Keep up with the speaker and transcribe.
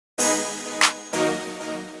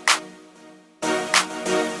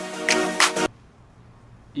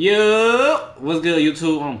Yo, what's good,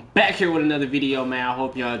 YouTube? I'm back here with another video, man. I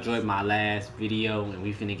hope y'all enjoyed my last video, and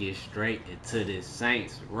we finna get straight into this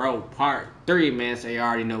Saints Row Part 3, man. So you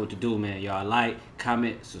already know what to do, man. Y'all like,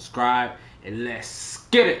 comment, subscribe, and let's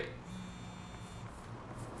get it.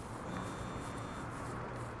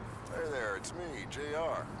 Hey there, it's me,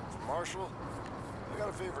 JR. From Marshall. I got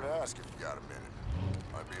a favor to ask if you got a minute.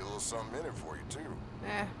 Might be a little something in it for you, too.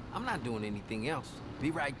 I'm not doing anything else.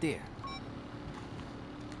 Be right there.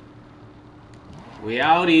 We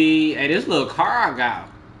outie. Hey, this little car I got,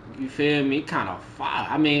 you feel me? Kind of fire.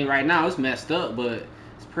 I mean, right now it's messed up, but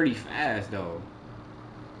it's pretty fast though.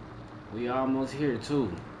 We almost here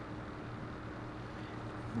too.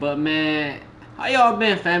 But man, how y'all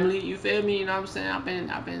been, family? You feel me? You know what I'm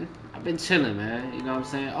saying? I've been chilling, man. You know what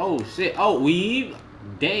I'm saying? Oh shit. Oh, weave.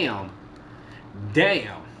 Damn.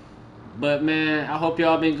 But man, I hope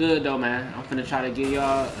y'all been good though, man. I'm finna try to give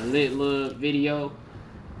y'all a lit little video.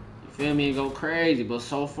 Feel me, and go crazy, but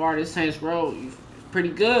so far this Saints Row it's pretty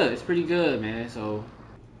good. It's pretty good, man. So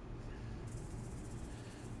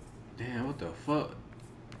damn, what the fuck?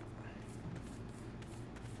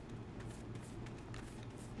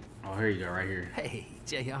 Oh, here you go, right here. Hey,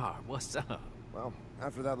 JR, what's up? Well,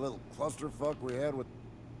 after that little clusterfuck we had with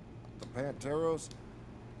the Panteros,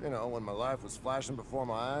 you know, when my life was flashing before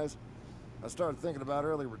my eyes, I started thinking about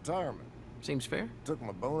early retirement. Seems fair. Took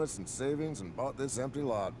my bonus and savings and bought this empty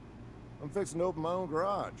lot. I'm fixing to open my own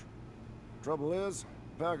garage. Trouble is,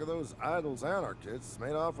 a pack of those idols anarchists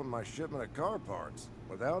made off with my shipment of car parts.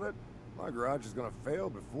 Without it, my garage is gonna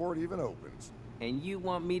fail before it even opens. And you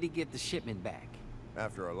want me to get the shipment back?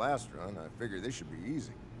 After our last run, I figured this should be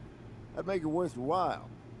easy. I'd make it worth your while.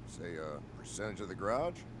 Say a percentage of the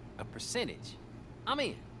garage? A percentage? I'm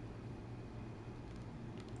in.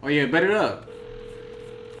 Oh yeah, bet it up.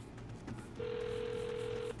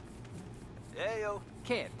 Hey, yo.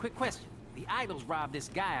 Kev, quick question. The idols robbed this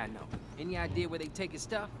guy I know. Any idea where they take his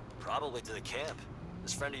stuff? Probably to the camp.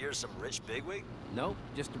 This friend of yours some rich bigwig? Nope,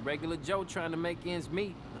 just a regular Joe trying to make ends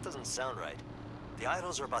meet. That doesn't sound right. The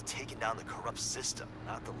idols are about taking down the corrupt system,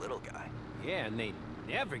 not the little guy. Yeah, and they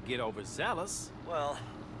never get overzealous. Well,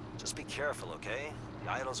 just be careful, okay?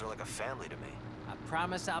 The idols are like a family to me. I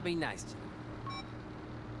promise I'll be nice to you.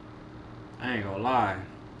 I ain't gonna lie.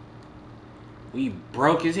 We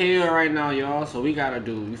broke as hell right now, y'all. So we gotta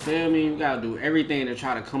do, you feel me? We gotta do everything to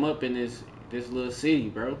try to come up in this little city,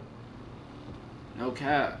 bro. No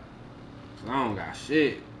cap. Cause I don't got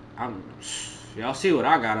shit. Y'all see what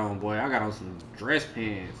I got on, boy. I got on some dress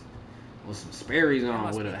pants with some Sperry's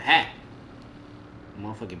on with a hat.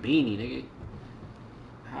 Motherfucking beanie, nigga.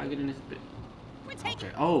 How I get in this bit? Okay.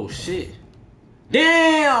 Oh shit.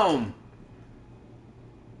 Damn!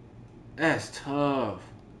 That's tough.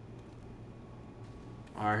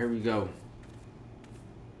 Alright, here we go.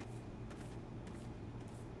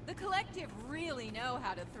 The collective really know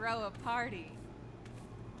how to throw a party.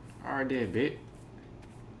 Alright then, bitch.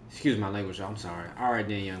 Excuse my language, I'm sorry. Alright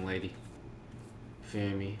then, young lady.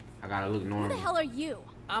 Feel me? I gotta look normal. Who the hell are you?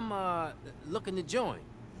 I'm, looking to join.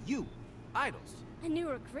 You. Idols. A new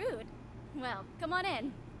recruit? Well, come on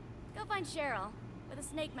in. Go find Cheryl with a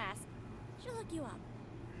snake mask. She'll hook you up.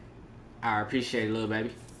 I appreciate it, little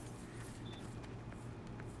baby.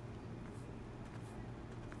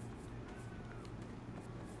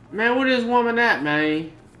 Man, where this woman at,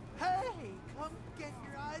 man? Hey, come get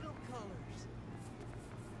your idol colors.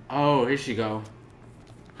 Oh, here she go.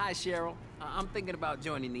 Hi, Cheryl. I'm thinking about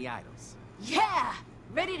joining the idols. Yeah!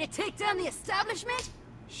 Ready to take down the establishment?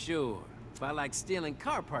 Sure. By like stealing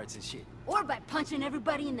car parts and shit. Or by punching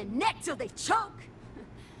everybody in the neck till they choke?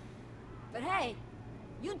 But hey,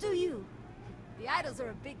 you do you. The idols are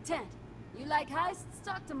a big tent. You like heists?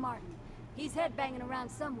 Talk to Martin. He's headbanging around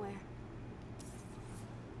somewhere.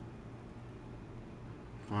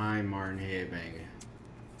 Fine, Martin headbanging.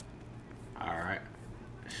 Alright.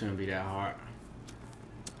 Shouldn't be that hard.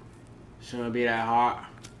 Shouldn't be that hard.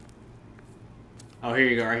 Oh, here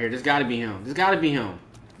you go, right here. This gotta be him. This gotta be him.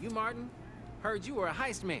 You, Martin? Heard you were a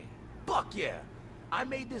heist man. Fuck yeah! I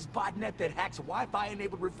made this botnet that hacks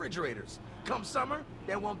Wi-Fi-enabled refrigerators. Come summer,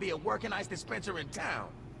 there won't be a working ice dispenser in town.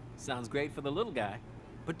 Sounds great for the little guy.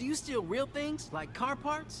 But do you steal real things, like car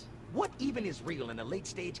parts? What even is real in a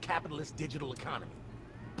late-stage capitalist digital economy?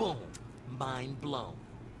 Boom. Mind blown.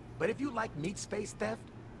 But if you like meat space theft,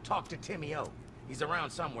 talk to Timmy O. He's around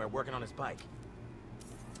somewhere working on his bike.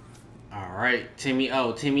 Alright, Timmy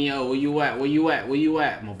O, where you at? Where you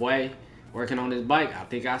at, my boy? Working on his bike. I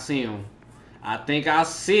think I see him.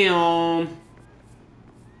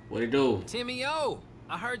 What'd he do? Timmy O,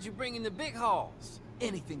 I heard you bringing the big hauls.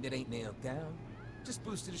 Anything that ain't nailed down, Just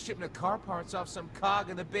boosted a shipment of car parts off some cog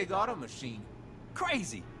in the big auto machine.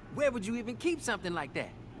 Crazy! Where would you even keep something like that?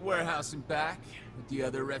 Warehouse and back, with the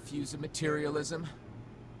other refuse of materialism.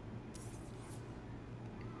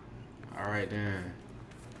 Alright then.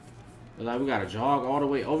 Look like we gotta jog all the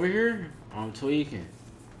way over here? I'm tweaking.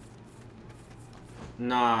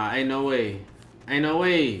 Nah, ain't no way. Ain't no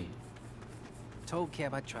way. Told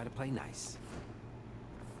Kev I'd try to play nice.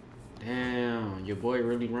 Damn, your boy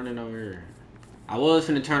really running over here. I was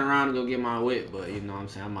finna turn around and go get my whip, but you know what I'm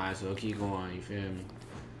saying? I might as well keep going, you feel me?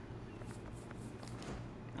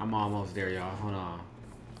 I'm almost there, y'all. Hold on.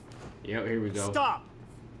 Yep, here we go. Stop!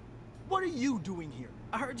 What are you doing here?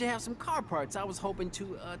 I heard you have some car parts I was hoping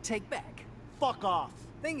to take back. Fuck off.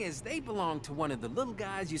 Thing is, they belong to one of the little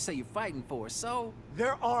guys you say you're fighting for, so...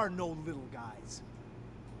 There are no little guys.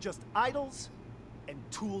 Just idols and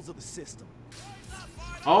tools of the system.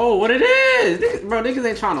 Oh, what it is? Niggas, bro, niggas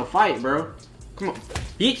ain't trying to fight, bro. Come on.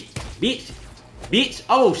 Bitch, bitch, bitch.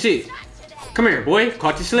 Oh, shit. Come here, boy.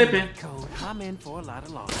 Caught you slipping. Code, I'm in for a lot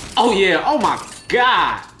of loss. Oh, yeah. Oh, my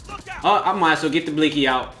God. I might as well get the blicky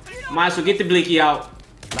out. Might as well get the blicky out.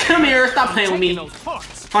 Come here. Stop playing with me.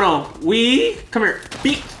 Hold on. Come here.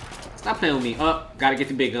 Bitch. Stop playing with me. Gotta get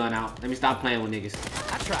the big gun out. Let me stop playing with niggas.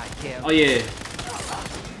 I tried, Kev. Oh, yeah.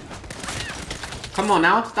 Come on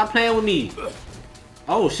now. Stop playing with me.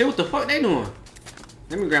 Oh, shit. What the fuck they doing?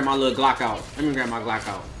 Let me grab my little Glock out. Let me grab my Glock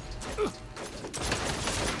out.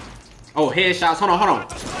 Oh, headshots. Hold on.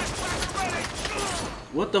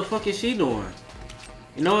 What the fuck is she doing?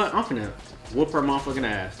 You know what? I'm finna whoop her motherfucking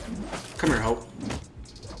ass. Come here, Hope.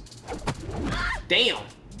 Damn.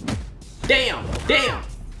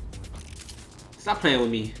 Stop playing with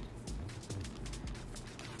me.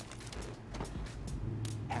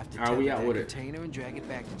 Have to Alright, we tether out that with it. container and drag it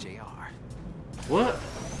back to JR. What?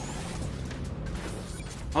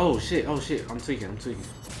 Oh shit, I'm tweaking.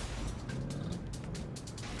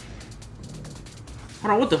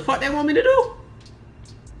 Hold on, what the fuck they want me to do?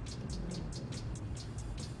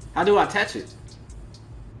 How do I attach it?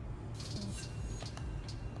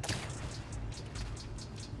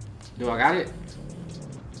 Do I got it?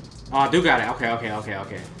 Oh, I do got it.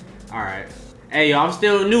 Okay. Alright. Hey, yo, I'm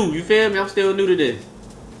still new. You feel me? I'm still new to this.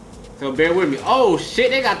 So bear with me. Oh shit,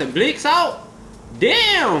 they got the blicks out?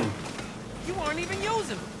 Damn! You weren't even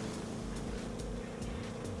using them.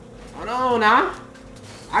 Hold on now.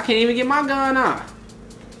 I can't even get my gun out.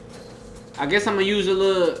 I guess I'm gonna use a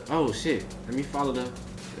little... Oh shit. Let me follow the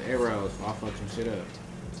arrows before I fuck some shit up.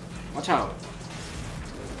 Watch out.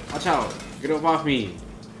 Get up off me.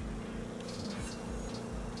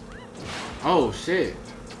 Oh shit.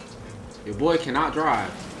 Your boy cannot drive.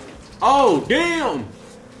 Oh damn!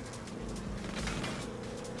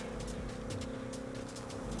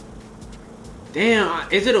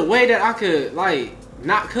 Damn, is it a way that I could, like,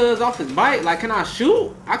 knock Cuz off his bike? Like, can I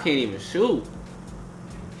shoot? I can't even shoot.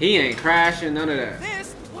 He ain't crashing, none of that.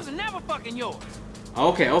 This was never fucking yours.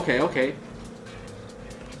 Okay.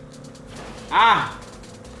 Ah!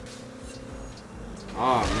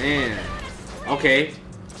 Oh, man. Okay.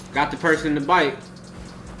 Got the person in the bike.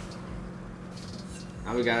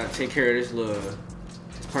 Now we gotta take care of this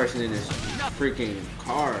person in this freaking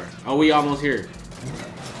car. Oh, we almost here.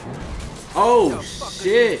 Oh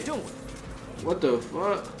shit! What the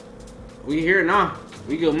fuck? We here now.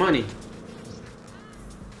 We good money.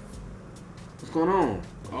 What's going on?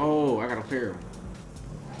 Oh, I got a pair.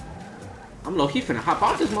 I'm low-key finna hop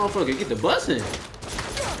out this motherfucker and get the bus in.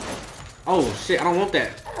 Oh shit! I don't want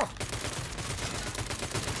that.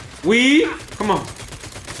 Weave! Come on.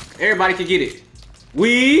 Everybody can get it.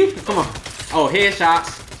 Weave! Come on. Oh,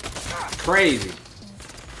 headshots. Crazy.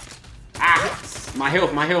 Ah! My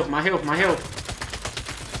health.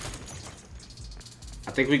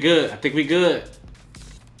 I think we good.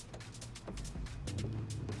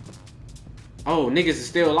 Oh, niggas is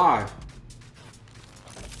still alive.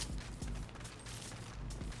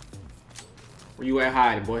 Where you at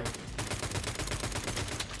hiding, boy?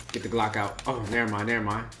 Get the Glock out. Oh, never mind.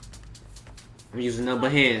 I'm using number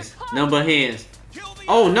hands.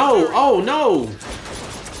 Oh no!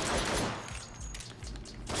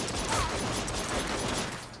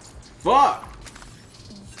 Fuck!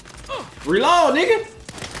 Reload, nigga!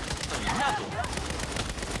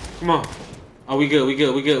 Come on. Oh, we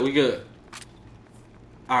good.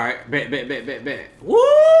 Alright, bet. Woo!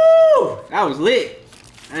 That was lit.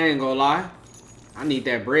 I ain't gonna lie. I need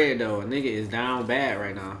that bread, though. A nigga is down bad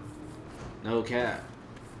right now. No cap.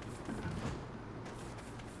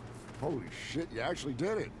 Holy shit, you actually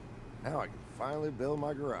did it. Now I can finally build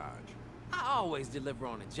my garage. I always deliver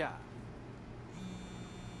on a job.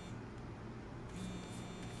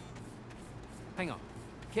 Hang on.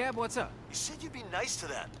 Cab, what's up? You said you'd be nice to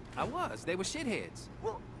them. I was. They were shitheads.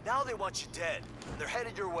 Well, now they want you dead, and they're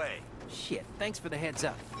headed your way. Shit, thanks for the heads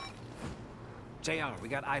up. JR, we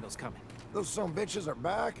got idols coming. Those some bitches are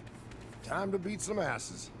back. Time to beat some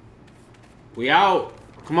asses. We out.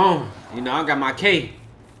 Come on. You know, I got my K.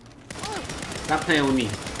 Stop playing with me.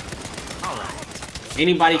 All right.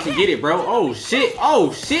 Anybody can get it, bro. Oh, shit.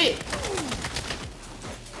 Oh, shit.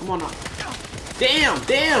 Come on now. Damn,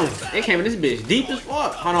 damn. They came in this bitch deep as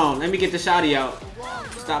fuck. Hold on. Let me get the shotty out.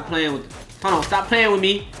 Stop playing with... Hold on. Stop playing with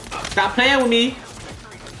me. Stop playing with me.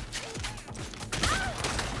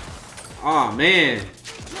 Oh, man.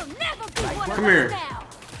 Come here.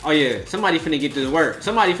 Oh, yeah. Somebody finna get this work.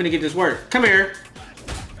 Somebody finna get this work. Come here.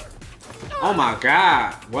 Oh, my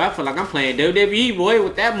God. Boy, I feel like I'm playing WWE, boy,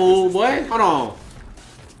 with that move, boy. Hold on.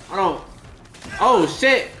 Hold on. Oh,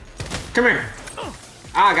 shit. Come here.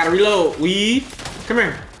 Ah, I gotta reload. Weave. Come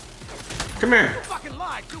here. Come here. Fucking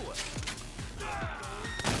lied to us.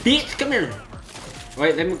 Bitch, come here.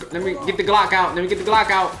 Wait, let me get the Glock out. Let me get the Glock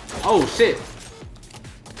out. Oh, shit.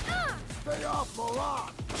 Stay off the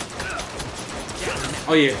lot.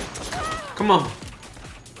 Oh, yeah. Come on.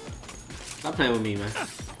 Stop playing with me, man.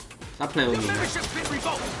 Stop playing with me, man. Membership's been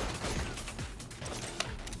revoked.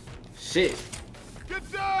 Shit.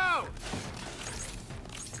 Get down.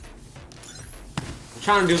 I'm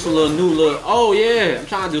trying to do some new. Oh, yeah. I'm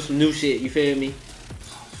trying to do some new shit. You feel me?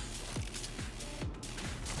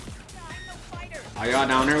 Are y'all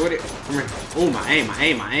down there with it? Come here. Oh, my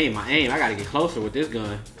aim. I gotta get closer with this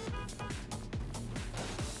gun.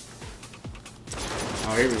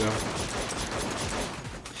 Oh, here we go.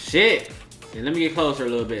 Shit. Yeah, let me get closer a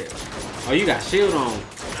little bit. Oh, you got shield on.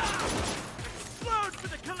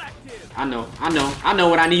 I know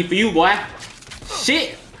what I need for you, boy.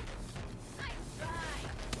 Shit.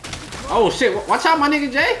 Oh, shit. Watch out, my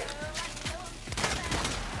nigga Jay.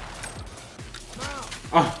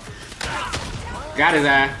 Oh. Got his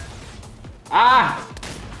ass. Ah.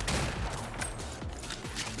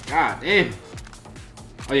 God damn.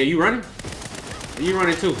 Oh, yeah, you running? You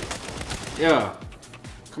running too. Yeah.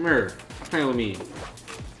 Come here. Stop playing with me.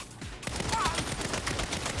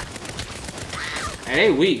 Hey,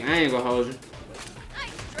 they weak. I ain't gonna hold you.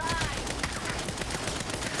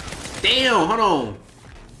 Damn, hold on.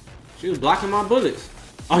 She was blocking my bullets.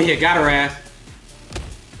 Oh yeah, got her ass.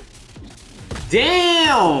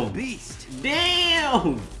 Damn! Beast.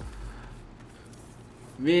 Damn!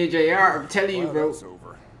 Me and JR, I'm telling you, bro. That's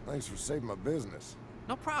over. Thanks for saving my business.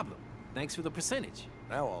 No problem. Thanks for the percentage.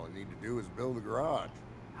 Now all I need to do is build a garage.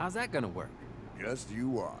 How's that gonna work? Just you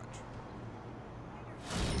watch.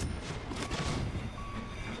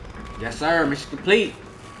 Yes, sir. Mission complete.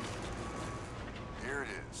 Here it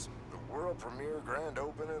is. The world premiere grand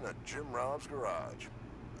opening at Jim Rob's garage.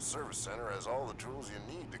 The service center has all the tools you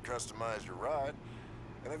need to customize your ride.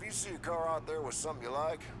 And if you see a car out there with something you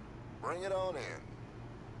like, bring it on in.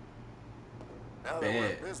 Now that we're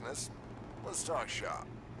in business, let's talk shop.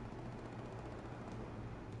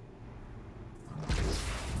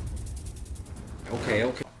 Okay.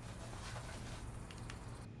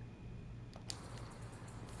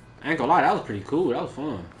 I ain't gonna lie, that was pretty cool. That was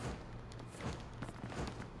fun.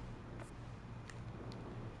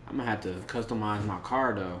 I'm gonna have to customize my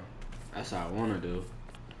car though. That's how I wanna do.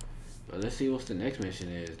 But let's see what the next mission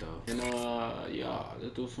is though. And yeah,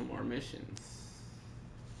 let's do some more missions.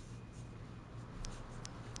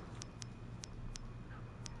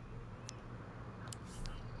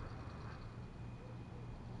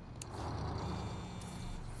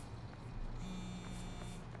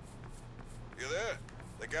 You there?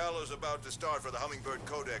 The gala's about to start for the Hummingbird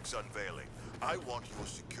Codex unveiling. I want your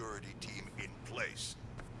security team in place.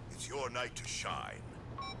 It's your night to shine.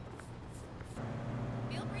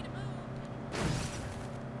 Feel free to move.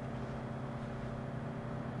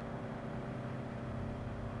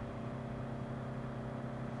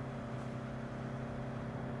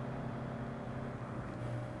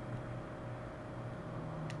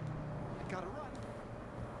 I gotta run.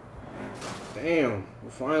 Damn,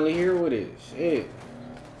 we're finally here with it. Shit.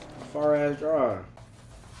 Far ass drive.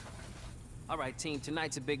 All right, team,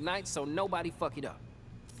 tonight's a big night, so nobody fuck it up.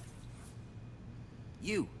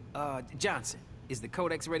 You, Johnson, is the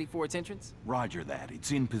Codex ready for its entrance? Roger that.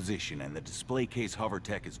 It's in position, and the display case hover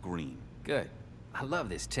tech is green. Good. I love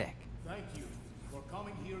this tech. Thank you for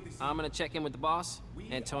coming here this I'm gonna check in with the boss.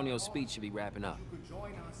 Antonio's speech should be wrapping up. You could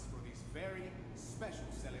join us for this very special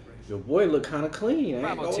celebration. Your boy look kind of clean. I ain't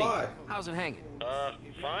Bravo gonna team, lie. how's it hanging?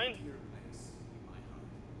 Fine.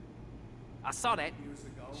 I saw that.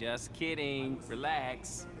 Just kidding.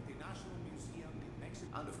 Relax. At the National Museum in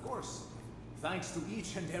Mexico. And of course, thanks to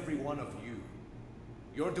each and every one of you.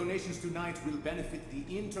 Your donations tonight will benefit the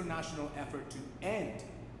international effort to end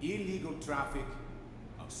illegal traffic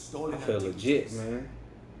of stolen I feel legit, man.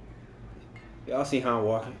 Y'all see how I'm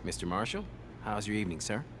walking? Mr. Marshall, how's your evening,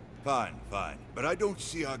 sir? Fine, fine. But I don't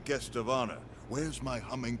see our guest of honor. Where's my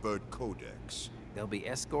Hummingbird Codex? They'll be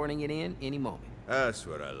escorting it in any moment. That's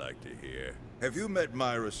what I like to hear. Have you met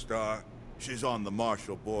Myra Starr? She's on the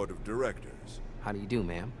Marshall Board of Directors. How do you do,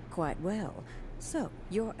 ma'am? Quite well. So,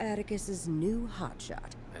 you're Atticus's new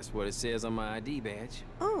hotshot. That's what it says on my ID badge.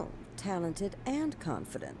 Oh, talented and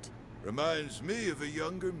confident. Reminds me of a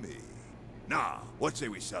younger me. Nah, what say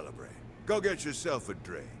we celebrate? Go get yourself a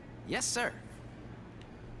drink. Yes, sir.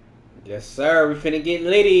 Yes, sir. We finna get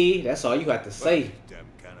litty. That's all you have to say. Damn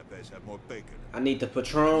canapes have more bacon. I need the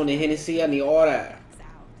Patron, the Hennessy, I need all that.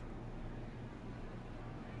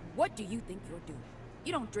 What do you think you're doing?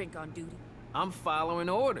 You don't drink on duty. I'm following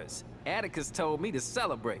orders. Atticus told me to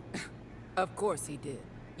celebrate. Of course he did.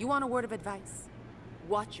 You want a word of advice?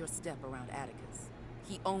 Watch your step around Atticus.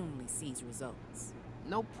 He only sees results.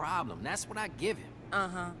 No problem. That's what I give him.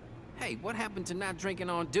 Uh-huh. Hey, what happened to not drinking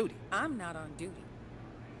on duty? I'm not on duty.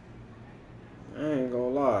 I ain't gonna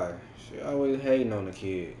lie. She always hating on the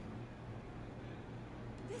kid.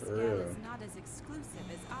 This For gal real. is not as exclusive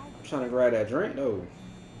as I I'm trying to grab that drink though.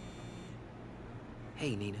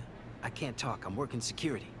 Hey, Nina. I can't talk. I'm working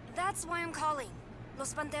security. That's why I'm calling.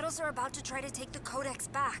 Los Panteros are about to try to take the Codex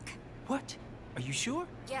back. What? Are you sure?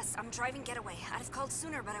 Yes, I'm driving getaway. I'd have called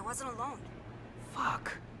sooner, but I wasn't alone.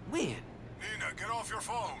 Fuck. When? Nina, get off your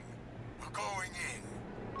phone. We're going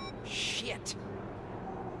in. Shit.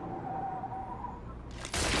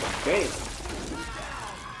 Damn.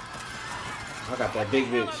 I got that big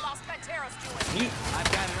bitch. You.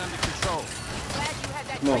 I've got it under control. Glad you had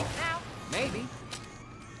that Come on. drink now? Maybe.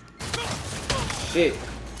 Shit.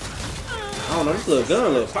 I don't know, this little gun a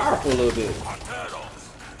little powerful a little bit.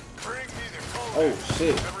 Oh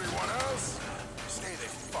shit.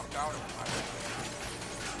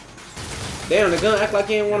 Damn, the gun act like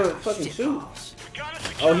he didn't want to fucking shoot.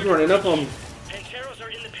 Oh, he running up on me.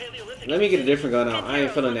 Let me get a different gun out. I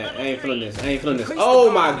ain't feeling that. I ain't feeling this. I ain't feeling this.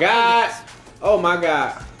 Oh my god. Oh my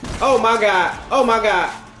god. Oh my god. Oh my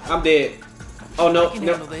god. I'm dead. Oh no,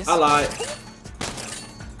 no. I lied.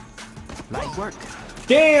 Light work.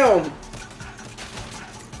 Damn.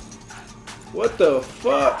 What the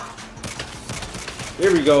fuck?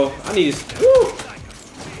 Here we go. I need this. Woo.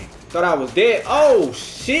 Thought I was dead. Oh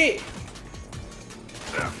shit.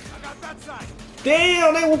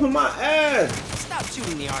 Damn, they whooping my ass. Stop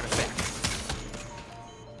shooting the artifact.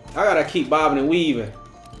 I gotta keep bobbing and weaving.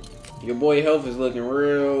 Your boy health is looking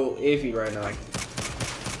real iffy right now.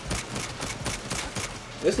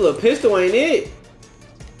 This little pistol ain't it.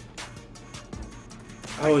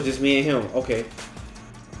 Oh, it's just me and him. Okay.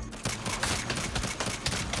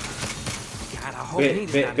 God, I hope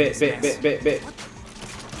Bet.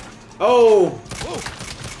 Oh!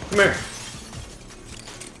 Come here.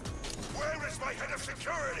 Where is my head of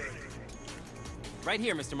security? Right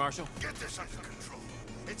here, Mr. Marshall. Get this under control.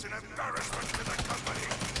 It's an embarrassment to the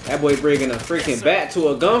company. That boy bringing a freaking bat to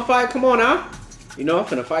a gunfight? Come on now. You know I'm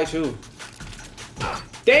finna fight you.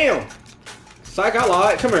 Damn! Psych, I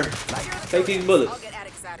lied. Come here. Take these bullets. I'll get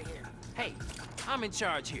Atticus out of here. Hey, I'm in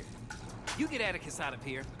charge here. You get Atticus out of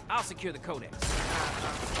here. I'll secure the Codex.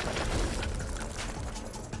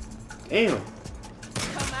 Damn.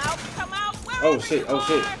 Come out, Oh shit, oh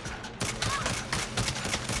shit.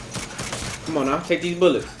 Come on now, take these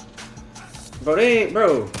bullets. Bro, they ain't,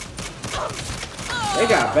 bro. They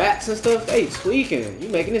got bats and stuff. They tweaking. You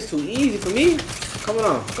making this too easy for me. Come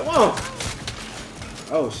on, come on.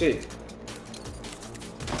 Oh shit.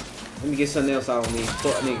 Let me get something else out on these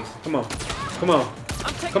fuck niggas. Come on, come on.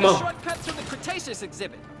 I'm taking Come a on. shortcut to the Cretaceous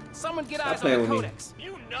exhibit. Someone get Stop eyes on playing the with me. Codex.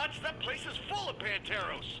 You nuts? That place is full of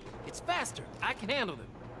Panteros. It's faster. I can handle them.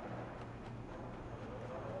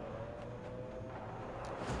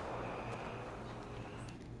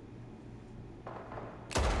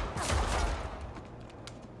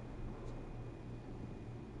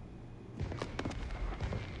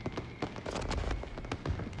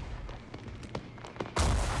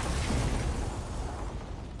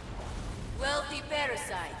 Wealthy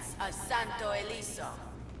parasites of Santo Eliso.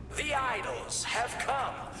 The idols have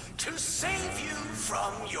come to save you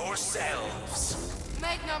from yourselves.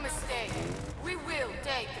 Make no mistake, we will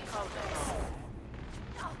take the Codex.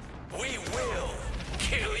 We will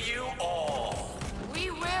kill you all. We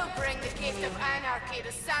will bring the gift of anarchy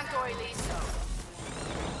to Santo Eliso.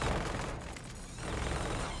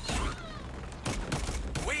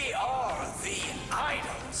 We are the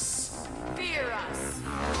idols. Fear us.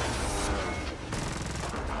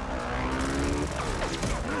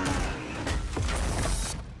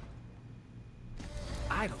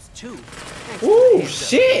 too. Ooh,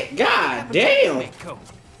 shit! God damn!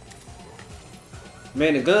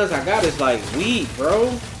 Man, the guns I got is like weed,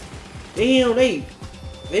 bro. Damn, they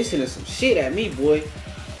sending some shit at me, boy.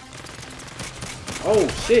 Oh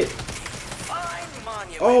shit!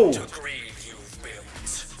 Oh.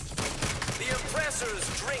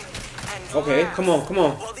 Okay, come on, come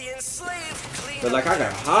on. But like I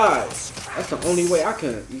got hides. That's the only way I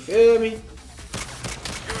can. You feel me?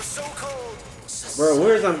 Bro,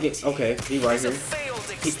 where's I'm getting? Okay, he right here.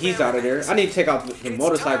 He's out of there. I need to take out the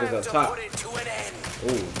motorcycles up top.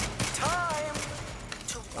 Ooh.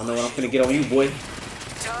 I know what I'm finna get on you, boy.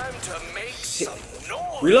 Shit.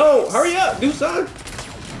 Reload! Hurry up! Do something!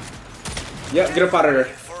 Yep, get up out of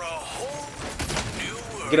there.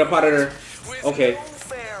 Get up out of there. Okay.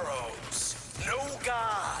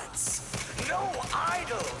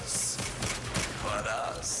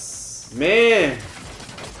 Man.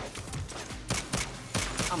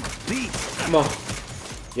 I'm a beast. Come on.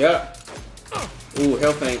 Yep. Ooh,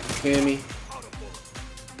 health ain't. Feel me?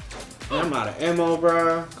 Man, I'm out of ammo,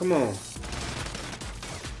 bro. Come on.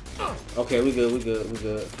 Okay, we good, we good, we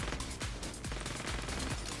good.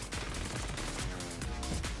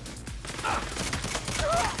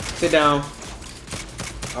 Sit down.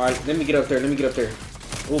 Alright, let me get up there, let me get up there.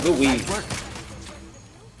 Ooh, good weed.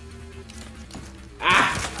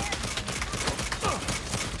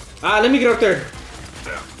 Ah, let me get up there.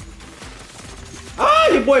 Ah,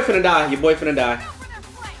 your boy finna die. Your boy finna die.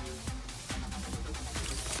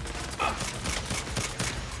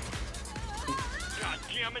 God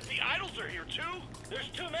damn it, the idols are here too. There's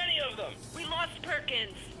too many of them. We lost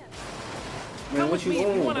Perkins. Man, what you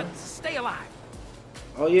want? You want? wanna stay alive?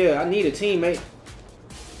 Oh yeah, I need a teammate.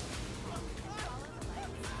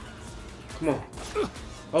 Come on.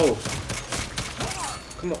 Oh.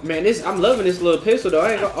 Come on, man. I'm loving this little pistol though.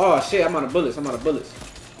 I ain't gonna. Oh shit, I'm out of bullets. I'm out of bullets.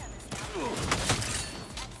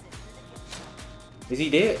 Is he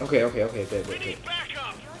dead? Okay, okay, okay. Dead, We dead, need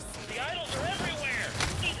backup. The idols are everywhere.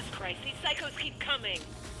 Jesus Christ, these psychos keep coming.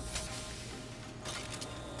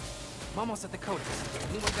 I'm almost at the codex.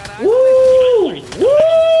 Anyone got eyes? Woo!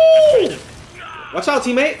 Woo! Watch out,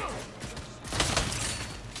 teammate.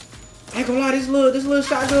 I ain't gonna lie, this little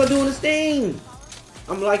shotgun doing this thing.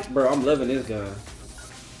 I'm like, bro, I'm loving this gun.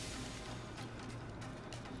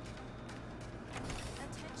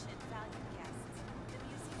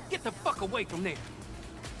 Get the fuck away from there.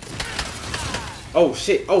 Oh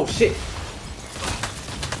shit, oh shit.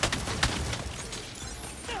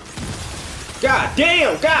 God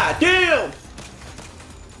damn, god damn.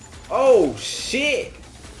 Oh shit.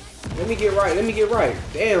 Let me get right, let me get right.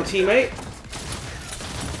 Damn, teammate.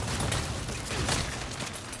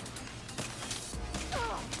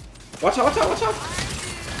 Watch out, watch out, watch out.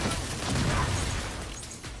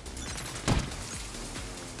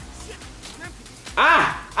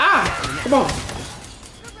 Come on.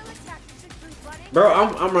 Bro,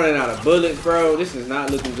 I'm running out of bullets, bro. This is not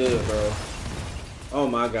looking good, bro. Oh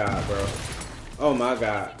my god, bro. Oh my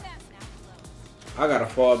god. I gotta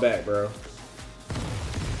fall back, bro.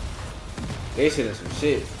 They sending some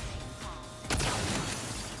shit.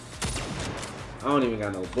 I don't even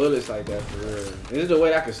got no bullets like that for real. Is this the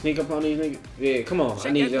way I can sneak up on these niggas? Yeah, come on.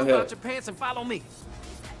 I need your help. Out your pants and follow me.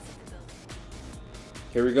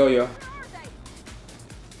 Here we go, y'all.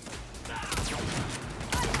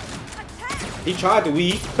 He tried to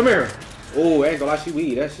weed. Come here. Oh, I ain't gonna lie, she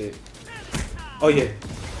weed that shit. Oh yeah.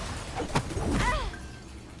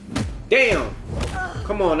 Damn.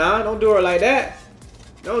 Come on now, don't do her like that.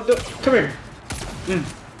 Don't do. Come here.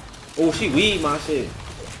 Oh, she weed my shit.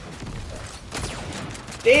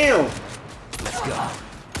 Damn. Let's go.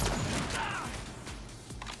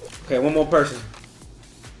 Okay, one more person.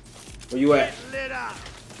 Where you at?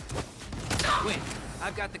 Wait,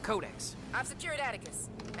 I've got the codex. I've secured Atticus.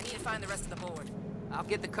 I need to find the rest of the board. I'll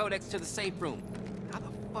get the codex to the safe room. How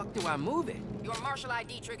the fuck do I move it? Your martial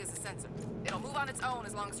ID triggers the sensor. It'll move on its own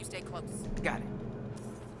as long as you stay close. Got it.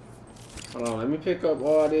 Hold on, let me pick up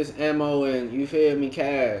all this ammo and, you feel me,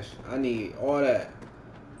 cash. I need all that.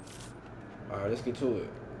 Alright, let's get to it.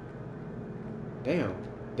 Damn.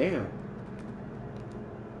 Damn.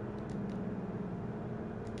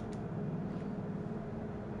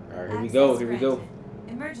 Alright, here we go. Here we go.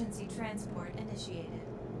 Emergency transport initiated.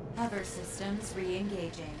 Hover systems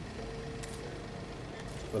re-engaging.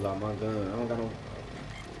 Pull out my gun. I don't got no.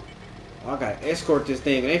 Oh, I gotta escort this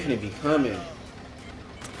thing. It ain't finna be coming.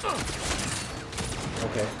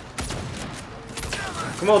 Okay.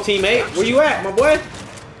 Come on, teammate. Where you at, my boy?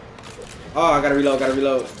 Oh, I gotta reload. Gotta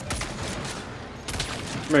reload.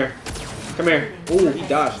 Come here. Come here. Ooh, he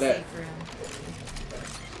dodged that.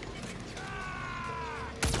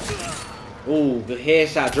 Ooh, good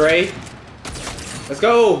headshot, Dre. Let's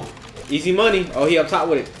go. Easy money. Oh, he up top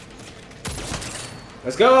with it.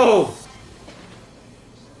 Let's go.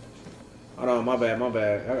 Hold on, my bad, my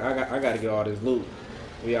bad. I gotta get all this loot.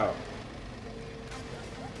 We out.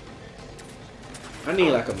 I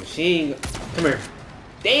need like a machine. Come here.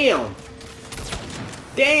 Damn.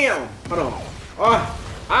 Damn. Hold on. Ah.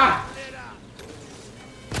 Ah.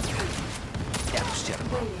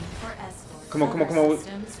 Come on, come on, come on. We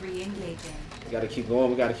gotta keep going.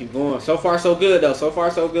 We gotta keep going. So far, so good, though. So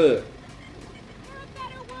far, so good.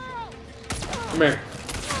 Come here.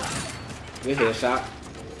 Good headshot.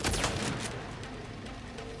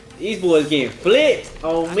 These boys getting flipped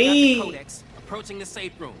on me. Approaching the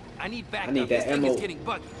safe room. I need backup. I need that This thing ammo. is getting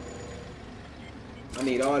buggy. I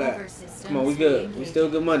need all that. Come on, we good. We still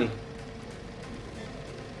good money.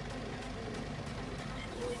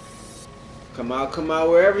 Come out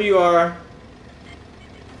wherever you are.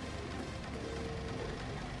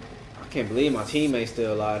 I can't believe my teammate's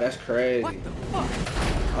still alive. That's crazy. What the fuck?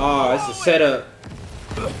 Oh, it's a setup.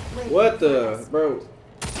 What the, bro?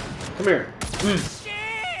 Come here.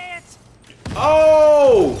 Shit!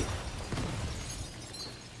 Oh!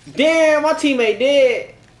 Damn, my teammate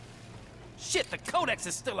dead. Shit, the Codex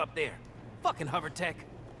is still up there. Fucking Hovertech.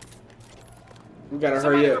 We gotta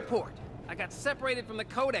Somebody hurry up. report. I got separated from the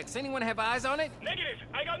Codex. Anyone have eyes on it? Negative.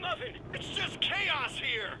 I got nothing. It's just chaos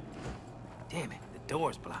here. Damn it, the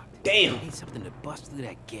door's blocked. Damn. I need something to bust through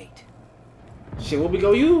that gate. Shit, what we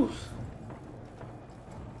gonna use?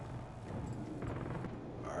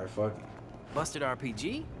 Alright, fuck it. Busted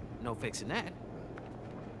RPG? No fixing that.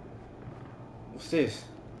 What's this?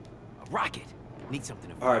 A rocket. Need something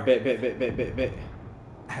to Alright, bet.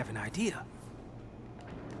 I have an idea.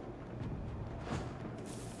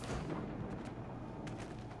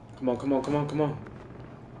 Come on.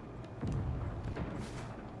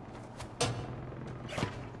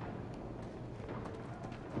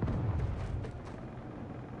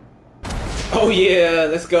 Oh yeah,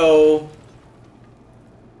 let's go.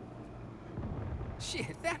 Shit,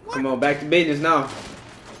 that worked. Come on, back to business now.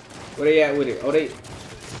 Where they at with it? Oh, they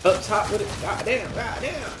up top with it. God damn.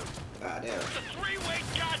 Three-way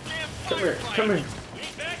goddamn Come here.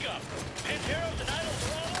 Need backup. Panteros and idols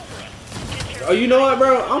are all over us. Oh, you know what,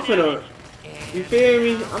 bro? I'm finna. You feel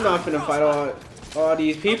me? I'm not finna fight all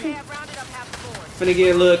these people. Finna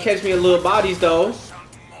get a little, catch me a little bodies though.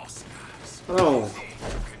 Hold on.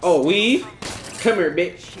 Oh, weave. Come here,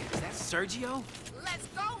 bitch. Shit, is that Sergio?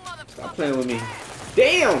 Stop playing with me.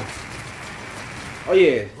 Damn. Oh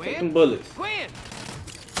yeah, take them bullets. Quinn.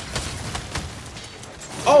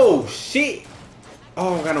 Oh shit.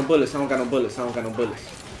 Oh, I don't got no bullets.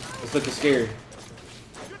 It's looking scary.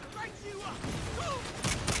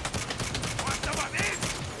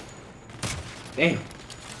 Damn.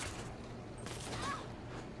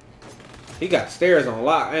 He got stairs on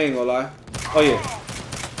lock. I ain't gonna lie. Oh yeah.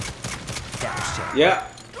 Yeah.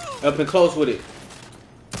 Up and close with it.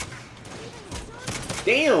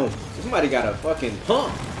 Damn. Somebody got a fucking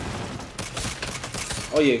pump.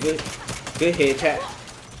 Oh yeah, good head tap.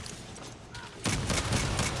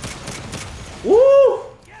 Woo!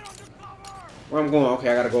 Where I'm going? Okay,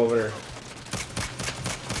 I gotta go over there.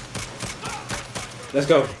 Let's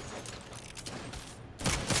go.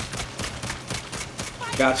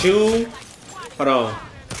 Got you. Hold on.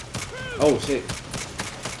 Oh shit.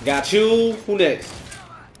 Got you. Who next?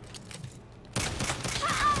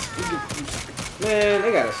 Man,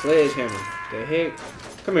 they got a sledgehammer. The heck?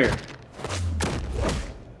 Come here.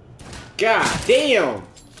 God damn.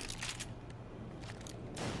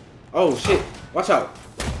 Oh shit. Watch out.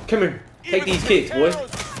 Come here. Take these kicks, boy.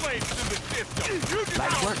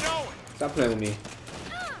 Stop playing with me.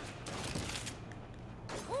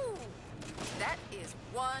 Ooh, that is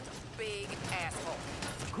one big asshole.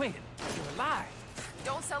 Quinn, you're alive.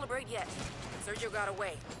 Don't celebrate yet. Sergio got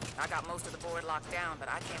away. I got most of the board locked down, but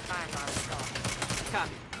I can't find my stuff.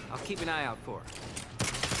 Copy. I'll keep an eye out for her.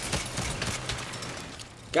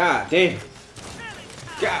 God damn.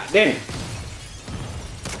 God damn.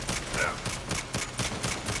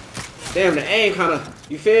 Damn, the aim kind of,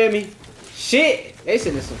 you feel me? Shit. They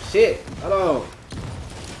sending some shit. Hold on.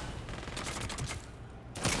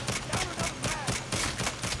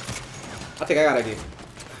 I think I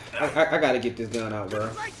gotta get this gun out, bro.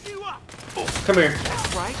 Come here.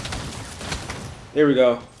 That's right. There we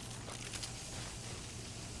go.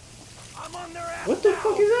 I'm on their ass. What the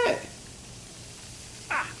fuck is that?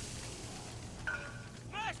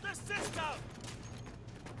 Smash the system.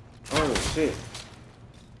 Oh shit.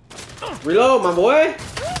 Reload, my boy.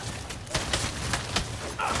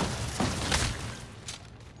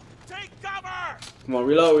 Take cover. Come on,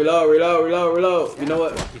 reload, reload, reload, reload, reload. You know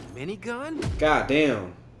what? Minigun? God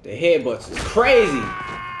damn. The headbutts is crazy.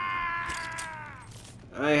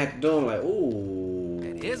 I ain't have to do them like, ooh.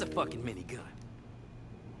 That is a fucking minigun.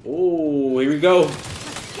 Ooh, here we go.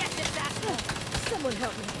 Someone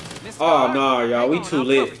help me. Oh, no, y'all. We too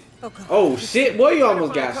lit. Oh, shit. Boy, you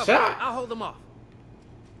almost got shot. I'll hold them off.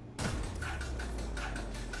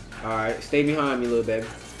 Alright, stay behind me, little baby.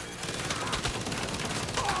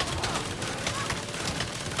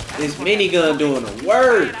 This minigun doing the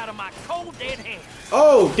work.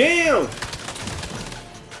 Oh, damn.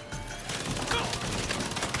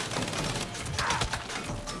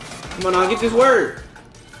 Come on, now, get this word.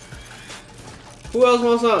 Who else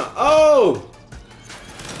wants some? Oh!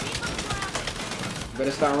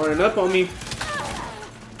 Better start running up on me.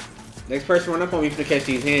 Next person run up on me to catch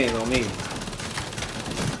these hands on me.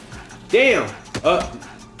 Damn.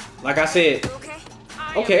 Like I said.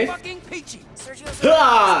 Okay.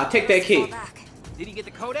 Ha! Take that kick. Did he get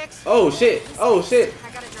the codex? Oh shit. Oh shit.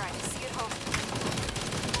 I gotta drive. See you at home.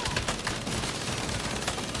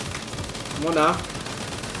 Come on now.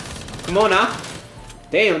 Come on now.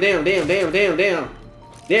 Damn, damn, damn, damn, damn, damn.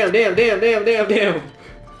 Damn, damn, damn, damn, damn, damn.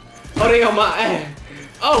 Oh, they on my ass.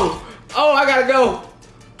 Oh, oh, I gotta go.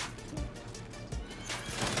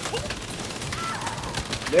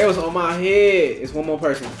 They was on my head. It's one more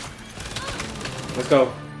person. Let's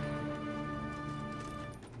go.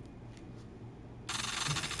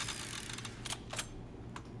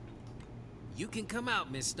 You can come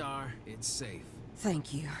out, Miss Star. It's safe.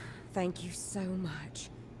 Thank you. Thank you so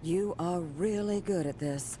much. You are really good at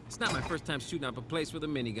this. It's not my first time shooting up a place with a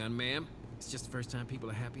minigun, ma'am. It's just the first time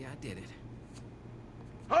people are happy I did it.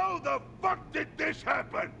 How the fuck did this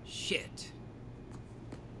happen? Shit.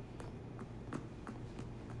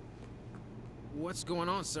 What's going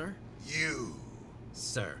on, sir? You.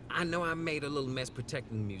 Sir, I know I made a little mess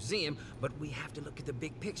protecting the museum, but we have to look at the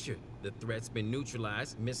big picture. The threat's been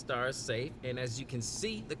neutralized, Miss Star is safe, and as you can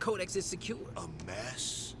see, the codex is secure. A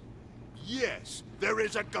mess? Yes, there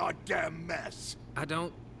is a goddamn mess. I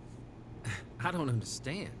don't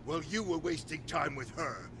understand. Well, you were wasting time with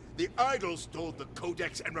her. The idol stole the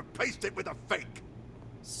codex and replaced it with a fake.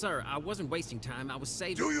 Sir, I wasn't wasting time, I was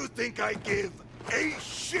saving— Do you think I give a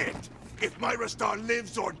shit if Myra Star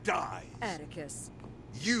lives or dies? Atticus.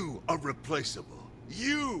 You are replaceable.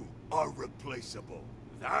 You are replaceable.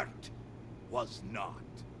 That was not.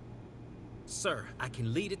 Sir, I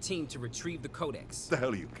can lead a team to retrieve the codex. The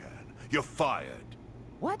hell you can. You're fired.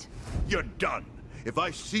 What? You're done. If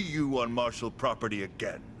I see you on Marshall property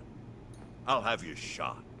again, I'll have you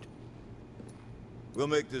shot. We'll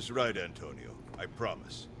make this right, Antonio. I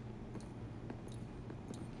promise.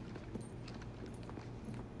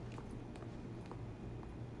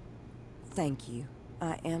 Thank you.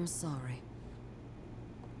 I am sorry.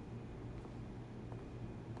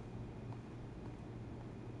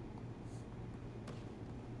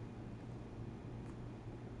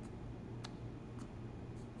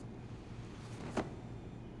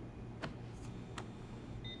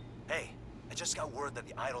 Hey, I just got word that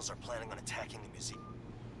the idols are planning on attacking the museum.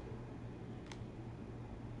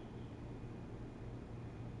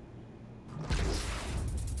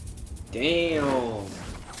 Damn.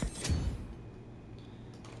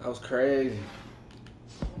 That was crazy.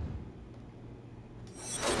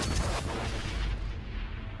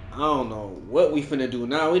 I don't know what we finna do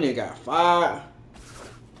now. We done got fired.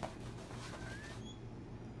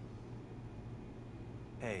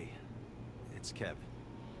 Hey, it's Kev.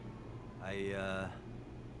 I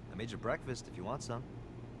made you breakfast if you want some.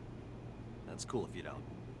 That's cool if you don't.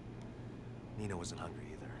 Nina wasn't hungry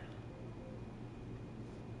either.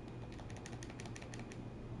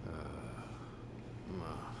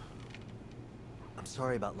 I'm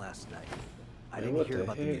sorry about last night. I didn't hear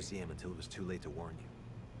about the museum until it was too late to warn you.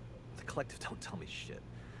 The Collective don't tell me shit.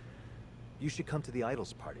 You should come to the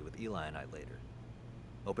Idols party with Eli and I later.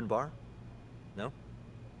 Open bar? No?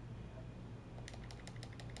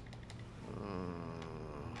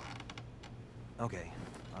 Okay,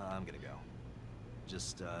 I'm gonna go.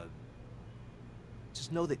 Just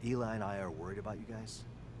know that Eli and I are worried about you guys.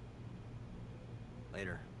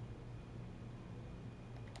 Later.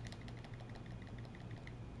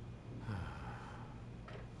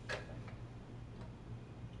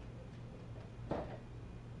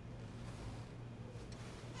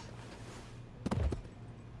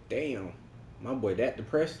 Damn, my boy that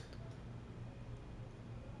depressed?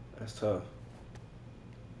 That's tough.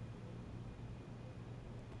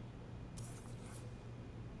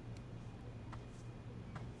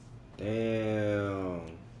 Damn,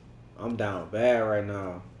 I'm down bad right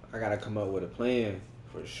now. I gotta come up with a plan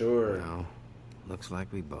for sure. No, Looks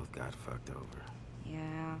like we both got fucked over.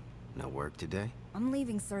 Yeah. No work today? I'm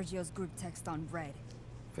leaving Sergio's group text on red.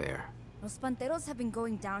 Fair. Los Panteros have been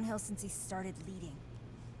going downhill since he started leading.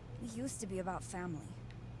 We used to be about family.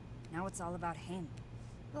 Now it's all about him.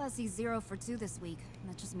 Plus, he's 0 for 2 this week, and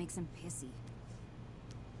that just makes him pissy.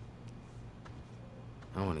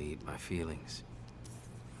 I want to eat my feelings.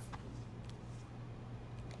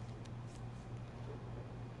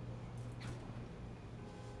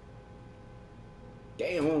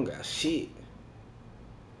 Damn, I don't got shit.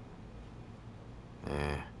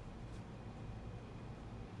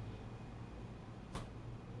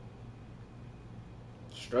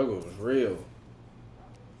 Struggle was real.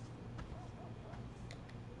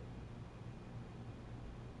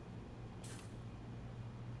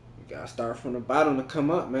 You gotta start from the bottom to come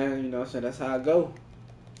up, man. You know what I'm saying? That's how I go.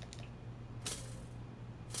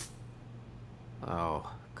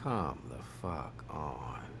 Oh, come the fuck on.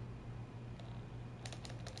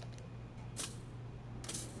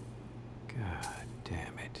 God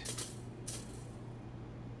damn it.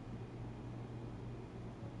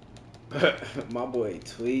 My boy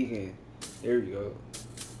tweaking. There we go.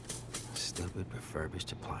 Stupid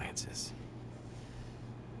refurbished appliances.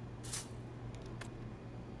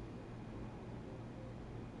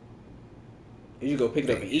 You should go pick it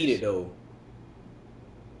up and eat it though.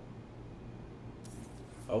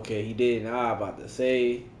 Okay, he did. Now I'm about to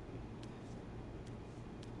say.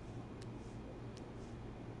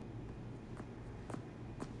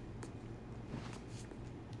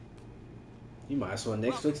 You might as well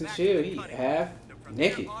Netflix and chill. He half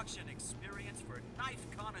naked. Auction experience for knife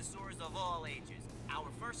connoisseurs of all ages. Our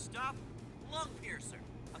first stop, Lung Piercer,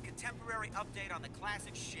 a contemporary update on the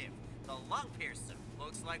classic shiv, the Lung Piercer.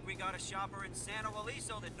 Looks like we got a shopper in San Luis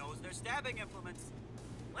that knows their stabbing implements.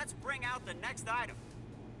 Let's bring out the next item.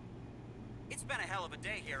 It's been a hell of a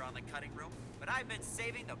day here on the cutting room, but I've been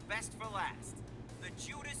saving the best for last. The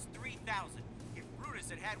Judas 3000. If Brutus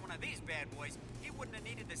had had one of these bad boys, he wouldn't have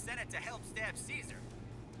needed the Senate to help stab Caesar.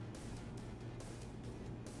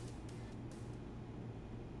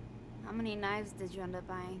 How many knives did you end up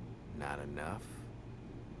buying? Not enough.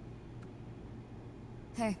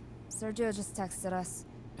 Hey, Sergio just texted us.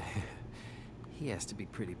 He has to be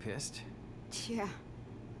pretty pissed. Yeah.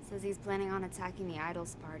 Says he's planning on attacking the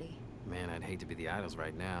Idols party. Man, I'd hate to be the Idols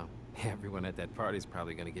right now. Everyone at that party's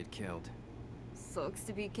probably gonna get killed. Sucks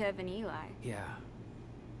to be Kev and Eli. Yeah.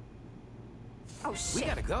 Oh shit. We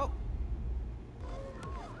gotta go.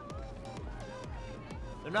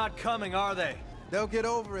 They're not coming, are they? They'll get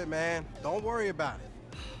over it, man. Don't worry about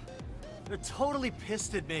it. They're totally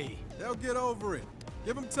pissed at me. They'll get over it.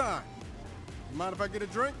 Give them time. You mind if I get a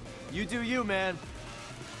drink? You do you, man.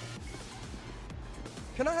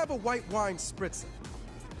 Can I have a white wine spritzer?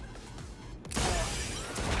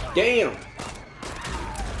 Damn.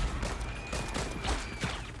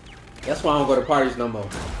 That's why I don't go to parties no more.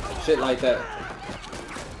 Shit like that.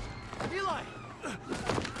 Eli!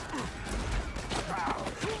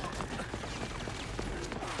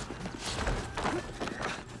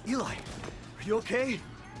 Eli, are you okay?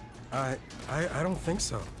 I don't think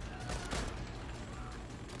so.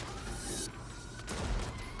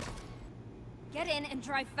 Get in and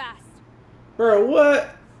drive fast. Bro,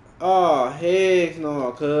 what? Oh, heck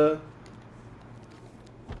no, cuz.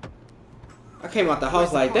 I came out the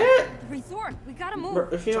house like that? The resort, we gotta move. Bro,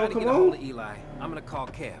 if you Try don't to come get a hold on. of Eli. I'm gonna call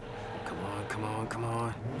Kev. Come on, come on, come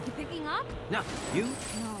on. You picking up? No, you?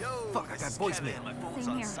 No. Yo, Fuck, I got this is voicemail. Kevin. My phone's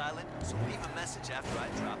Same on here. silent, so leave a message after I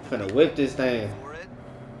drop the Finna whip this thing. Wait for it.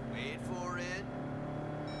 Wait for it.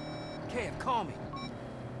 Kev, call me.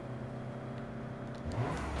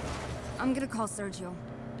 I'm gonna call Sergio.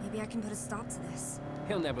 Maybe I can put a stop to this.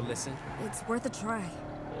 He'll never listen. It's worth a try.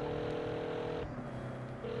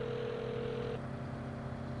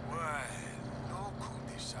 Well, look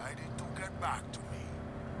who decided to get back to me.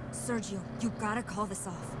 Sergio, you gotta call this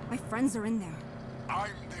off. My friends are in there.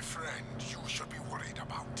 I'm the friend you should be worried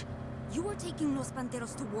about. You are taking Los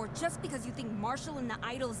Panteros to war just because you think Marshall and the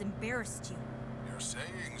Idols embarrassed you. You're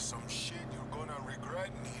saying some shit you're gonna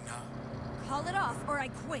regret, Nina. Call it off or I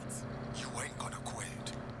quit. You ain't gonna quit.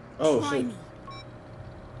 Oh, Try shit. me.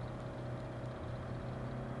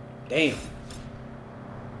 Damn.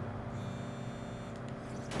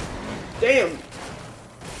 Damn.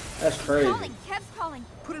 That's crazy. Calling. Kev's calling.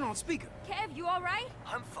 Put it on speaker. Kev, you alright?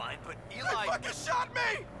 I'm fine, but They Eli... fucking shot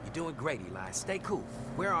me! You're doing great, Eli. Stay cool.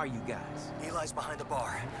 Where are you guys? Eli's behind the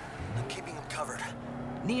bar. I'm keeping him covered.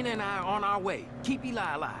 Nina and I are on our way. Keep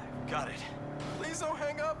Eli alive. Got it. Please don't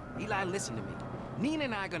hang up. Eli, listen to me. Nina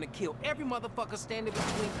and I are gonna kill every motherfucker standing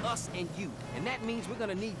between us and you. And that means we're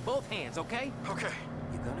gonna need both hands, okay? Okay.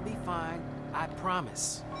 You're gonna be fine. I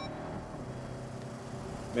promise.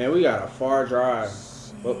 Man, we got a far drive.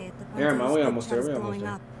 But The never mind, we Panteros' almost there. big We truck's almost blowing there.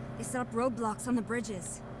 up. They set up roadblocks on the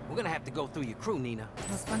bridges. We're gonna have to go through your crew, Nina.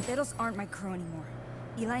 Los Panteros aren't my crew anymore.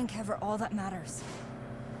 Eli and Kev are all that matters.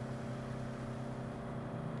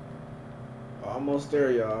 Almost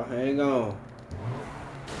there, y'all. Hang on.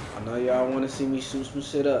 I know y'all want to see me shoot some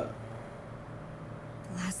shit up.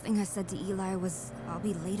 The last thing I said to Eli was, I'll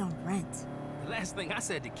be late on rent. The last thing I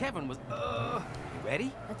said to Kevin was, you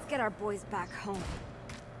ready? Let's get our boys back home.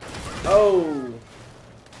 Oh.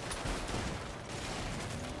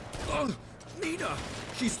 Nina,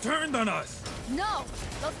 she's turned on us. No!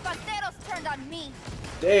 Los Panteros turned on me!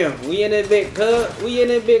 Damn, we in that big cut. We in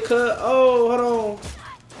that big cut. Oh, hold on.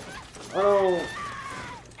 Hold on.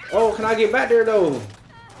 Oh, can I get back there though?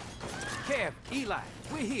 Kev, Eli,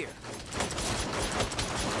 we're here.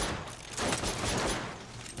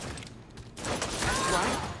 That's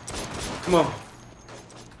right. Come on.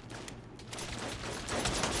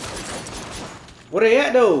 Where they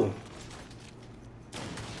at though?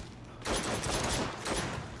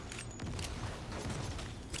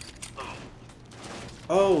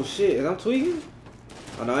 Oh shit, is I'm tweaking?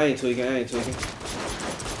 Oh no, I ain't tweaking, I ain't tweaking.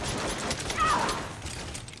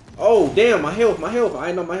 Oh damn, my health. I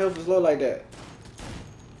didn't know my health was low like that.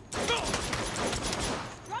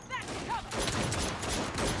 Drop back to cover!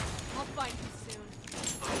 I'll find you soon.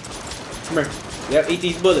 Come here. Yep, eat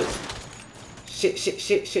these bullets.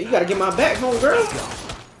 Shit. You gotta get my back home, girl.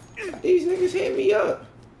 These niggas hit me up.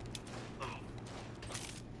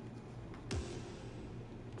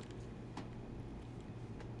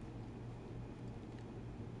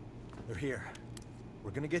 They're here.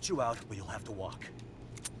 We're gonna get you out, but you'll have to walk.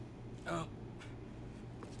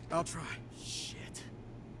 I'll try. Shit.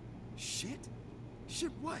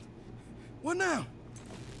 Shit, what? What now?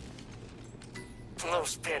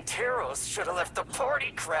 Los Panteros should have left the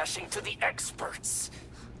party crashing to the experts.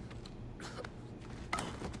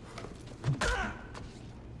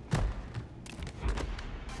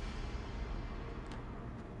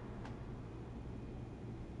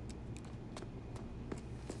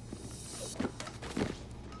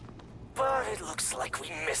 But it looks like we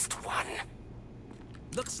missed one.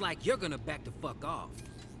 Looks like you're gonna back the fuck off.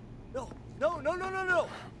 No.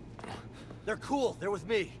 They're cool. They're with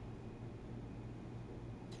me.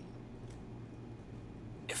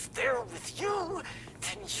 If they're with you,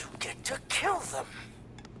 then you get to kill them.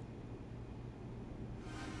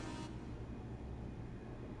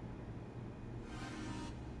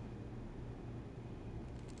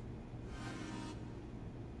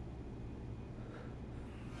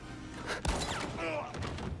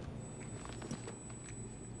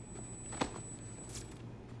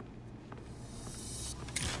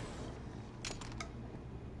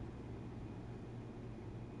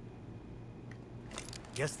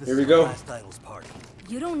 Guess this Here we is go. the last Idol's party.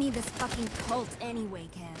 You don't need this fucking cult anyway,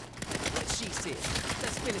 Kev. What she said.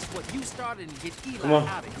 Let's finish what you started and get Eli Come on.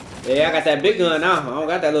 out of here. Yeah, I got that big gun now. I don't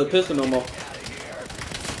got that little pistol no more.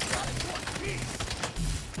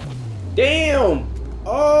 Damn!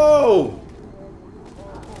 Oh!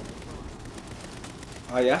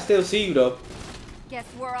 Oh yeah, I still see you though. Guess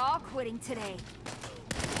we're all quitting today.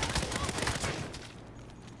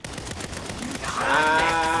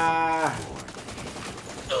 Ah!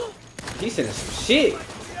 He's sending some shit.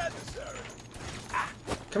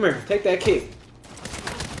 Come here, take that kick.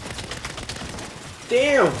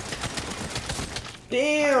 Damn!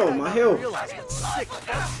 Damn, my health.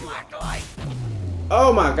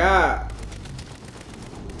 Oh my god.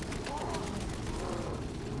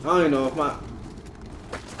 I don't even know if my...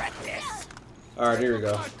 Alright, here we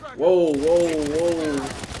go. Whoa.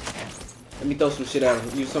 Let me throw some shit out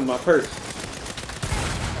and use some of my perks.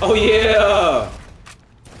 Oh yeah!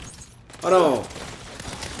 Hold on.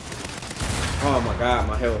 Oh my god,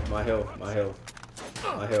 my health.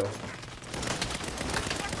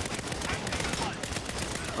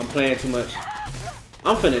 I'm playing too much.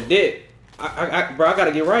 I'm finna dip. Bro, I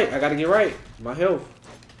gotta get right. My health.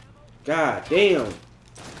 God damn.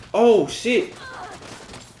 Oh shit.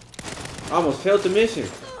 I almost failed the mission.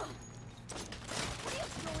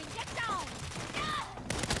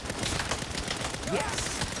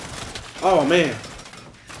 Yes. Oh man.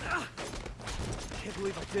 Can't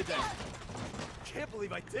believe I did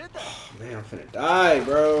that. Man, I'm finna die,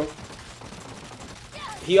 bro.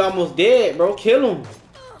 He almost dead, bro. Kill him.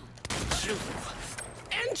 You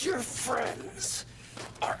and your friends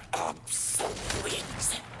are obsolete.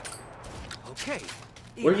 Okay.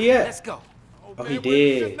 Where he at? Let's go. Oh, he Man, we're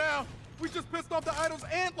in shit did. now. We just pissed off the Idols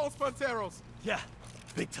and Los Panteros. Yeah,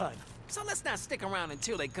 big time. So let's not stick around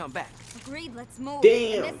until they come back. Agreed, let's move.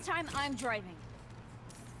 Damn. And this time I'm driving.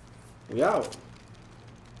 We out.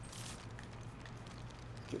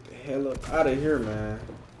 Get the hell up out of here, man.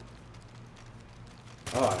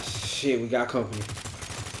 Oh shit, we got company.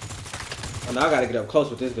 Oh, now I gotta get up close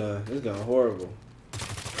with this gun. This gun horrible.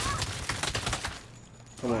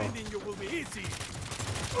 Come on.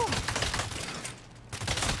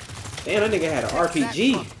 Damn, that nigga had an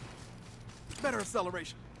RPG. Better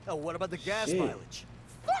acceleration. Oh, what about the gas Shit. mileage?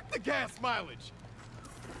 Fuck the gas mileage.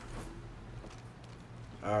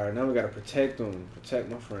 Alright, now we gotta protect them. Protect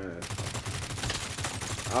my friends.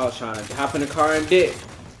 I was trying to hop in the car and dip.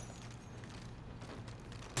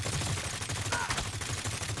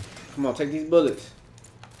 Come on, take these bullets.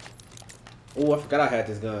 Oh, I forgot I had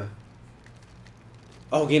this gun.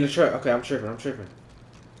 Oh, get in the truck. Okay, I'm tripping.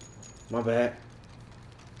 My bad.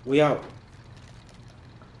 We out.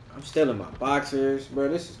 I'm still in my boxers. Bro,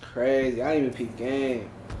 this is crazy. I didn't even peep game.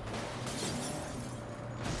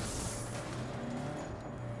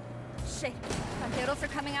 Shit, banderos are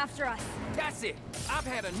coming after us. That's it. I've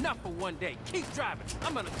had enough for one day. Keep driving.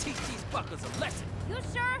 I'm gonna teach these fuckers a lesson. You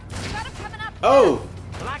sure? You got him coming up. Oh!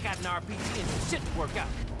 Well, I got an RPG and some shit to work out.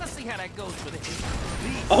 Let's see how that goes for this.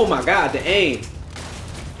 Oh my god, the aim.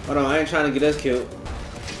 Hold on, I ain't trying to get us killed.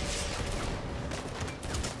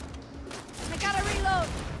 I gotta reload.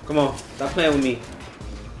 Come on, stop playing with me.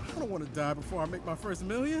 I don't want to die before I make my first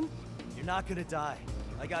million. You're not gonna die.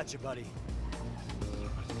 I got you, buddy.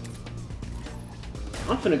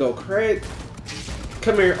 I'm finna go crazy.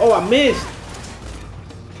 Come here. Oh, I missed.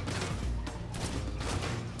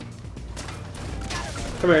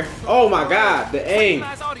 Come here. Oh my god, the aim.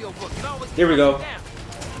 Here we go.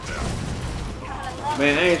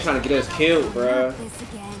 Man, I ain't trying to get us killed, bro.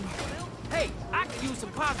 Hey, I can use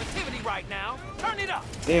some positivity right now. Turn it up.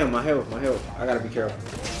 Damn, my health. I gotta be careful.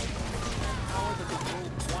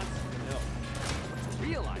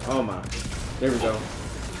 Oh my. There we go.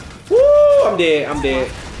 Woo! I'm dead.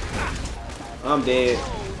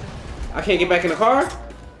 I can't get back in the car?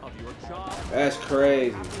 That's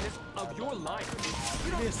crazy.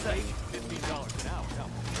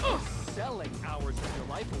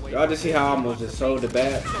 Y'all just see how I almost just sold the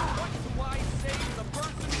bat?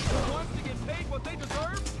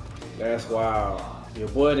 That's wild. Your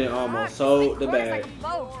boy done almost sold the bag.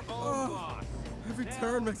 Every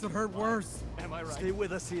turn makes it hurt worse. Stay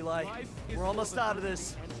with us, Eli. We're almost out of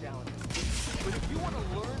this. But if you want to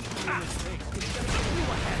learn from your mistakes, instead of doing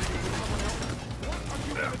what happened to someone else, what are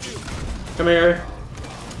you gonna do? Come here.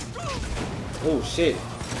 Oh shit.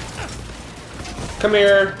 Come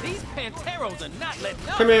here. These Panteros are not letting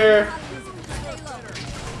up. Come here.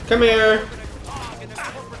 Come here.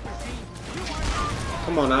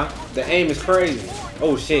 Come on now. The aim is crazy.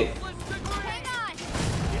 Oh shit. If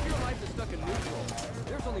your life is stuck in neutral,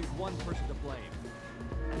 there's only one person to blame.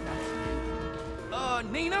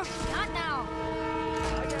 Nina? Not now.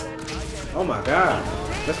 Oh my god.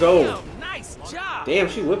 Let's go. Nice job. Damn,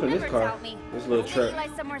 she whipping this car. This little truck. Eli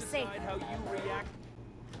somewhere safe.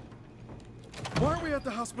 Why are we at the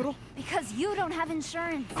hospital? Because you don't have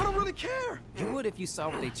insurance. I don't really care. You would if you saw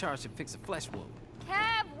what they charged to fix a flesh wound.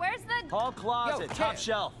 Kev, where's the... Hall closet, Yo, top Kev.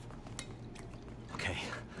 shelf. Okay,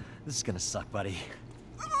 this is gonna suck, buddy.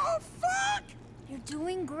 Oh, fuck! You're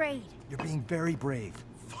doing great. You're being very brave.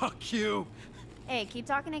 Fuck you. Hey, keep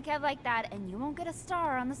talking to Kev like that, and you won't get a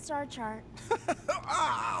star on the star chart.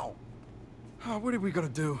 Ow! Oh, what are we gonna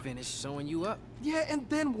do? Finish showing you up. Yeah, and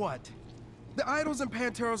then what? The Idols and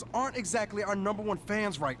Panteros aren't exactly our #1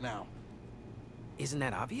 fans right now. Isn't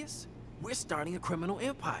that obvious? We're starting a criminal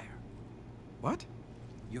empire. What?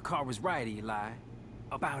 Your car was right, Eli.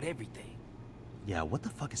 About everything. Yeah, what the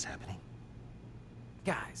fuck is happening?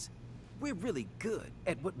 Guys, we're really good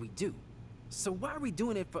at what we do. So why are we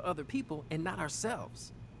doing it for other people and not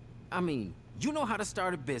ourselves? I mean, you know how to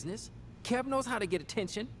start a business. Kev knows how to get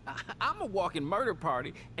attention. I'm a walking murder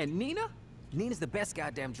party. And Nina? Nina's the best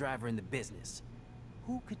goddamn driver in the business.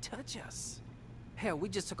 Who could touch us? Hell, we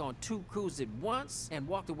just took on 2 crews at once and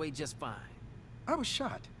walked away just fine. I was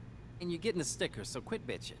shot. And you're getting a sticker, so quit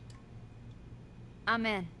bitching. I'm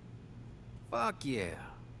in. Fuck yeah.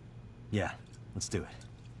 Yeah, let's do it.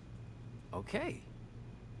 Okay.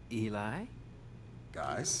 Eli?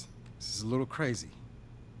 Guys, this is a little crazy.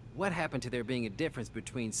 What happened to there being a difference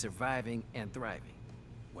between surviving and thriving?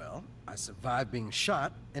 Well, I survived being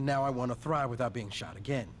shot, and now I want to thrive without being shot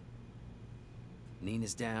again.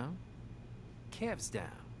 Nina's down. Kev's down.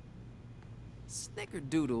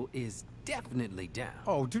 Snickerdoodle is definitely down.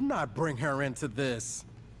 Oh, do not bring her into this.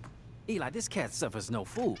 Eli, this cat suffers no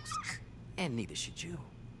fools. And neither should you.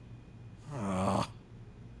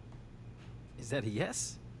 Is that a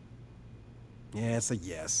yes? Yeah, it's a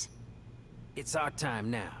yes. It's our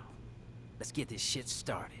time now. Let's get this shit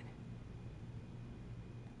started.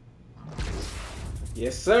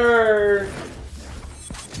 Yes, sir.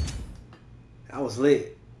 That was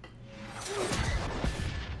lit.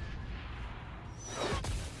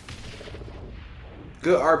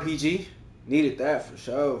 Good RPG. Needed that for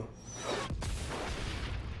sure.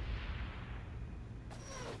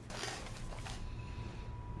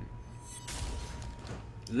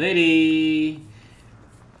 Liddy.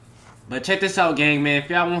 But check this out, gang, man. If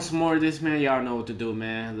y'all want some more of this, man, y'all know what to do,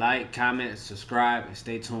 man. Like, comment, subscribe, and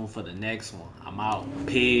stay tuned for the next one. I'm out.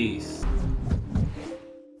 Peace.